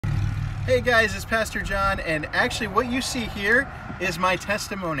Hey guys, it's Pastor John, and actually what you see here is my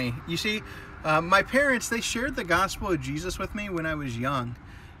testimony. You see, my parents, they shared the gospel of Jesus with me when I was young,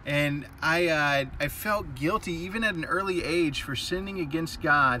 and I felt guilty even at an early age for sinning against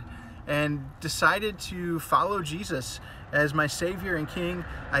God, and decided to follow Jesus as my Savior and King.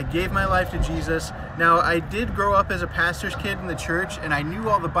 I gave my life to Jesus. Now, I did grow up as a pastor's kid in the church, and I knew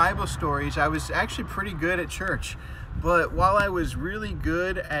all the Bible stories. I was actually pretty good at church. But while I was really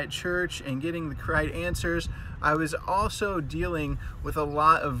good at church and getting the right answers, I was also dealing with a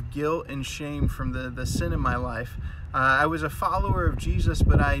lot of guilt and shame from the sin in my life. I was a follower of Jesus,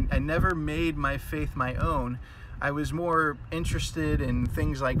 but I never made my faith my own. I was more interested in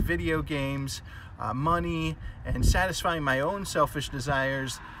things like video games, money, and satisfying my own selfish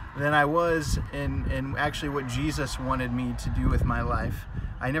desires than I was in actually what Jesus wanted me to do with my life.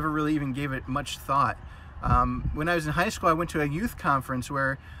 I never really even gave it much thought. When I was in high school, I went to a youth conference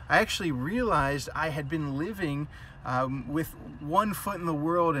where I actually realized I had been living with one foot in the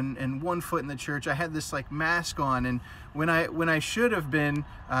world and one foot in the church. I had this like mask on, and when I should have been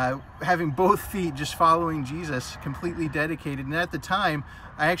having both feet just following Jesus, completely dedicated. And at the time,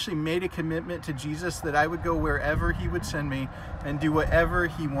 I actually made a commitment to Jesus that I would go wherever he would send me and do whatever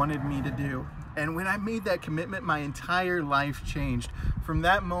he wanted me to do. And when I made that commitment, my entire life changed. From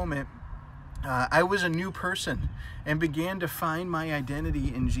that moment, I was a new person and began to find my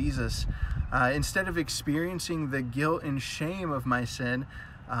identity in Jesus. Instead of experiencing the guilt and shame of my sin,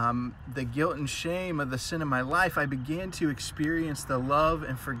 the guilt and shame of the sin of my life, I began to experience the love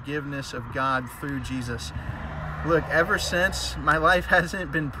and forgiveness of God through Jesus. Look, ever since, my life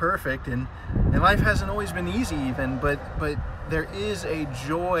hasn't been perfect, and life hasn't always been easy even, but there is a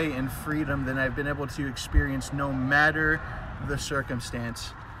joy and freedom that I've been able to experience no matter the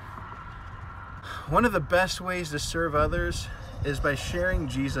circumstance. One of the best ways to serve others is by sharing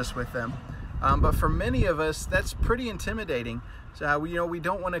Jesus with them. But for many of us, that's pretty intimidating. So, we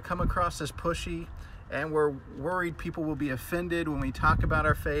don't want to come across as pushy, and we're worried people will be offended when we talk about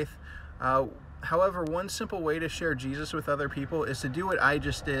our faith. However, one simple way to share Jesus with other people is to do what I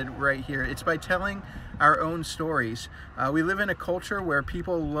just did right here. It's by telling our own stories. We live in a culture where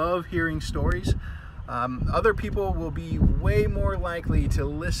people love hearing stories. Other people will be way more likely to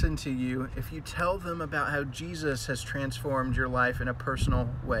listen to you if you tell them about how Jesus has transformed your life in a personal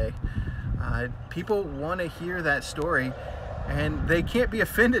way. People want to hear that story, and they can't be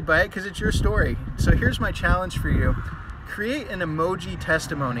offended by it because it's your story. So here's my challenge for you. Create an emoji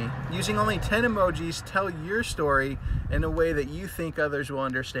testimony. Using only 10 emojis, tell your story in a way that you think others will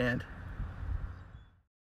understand.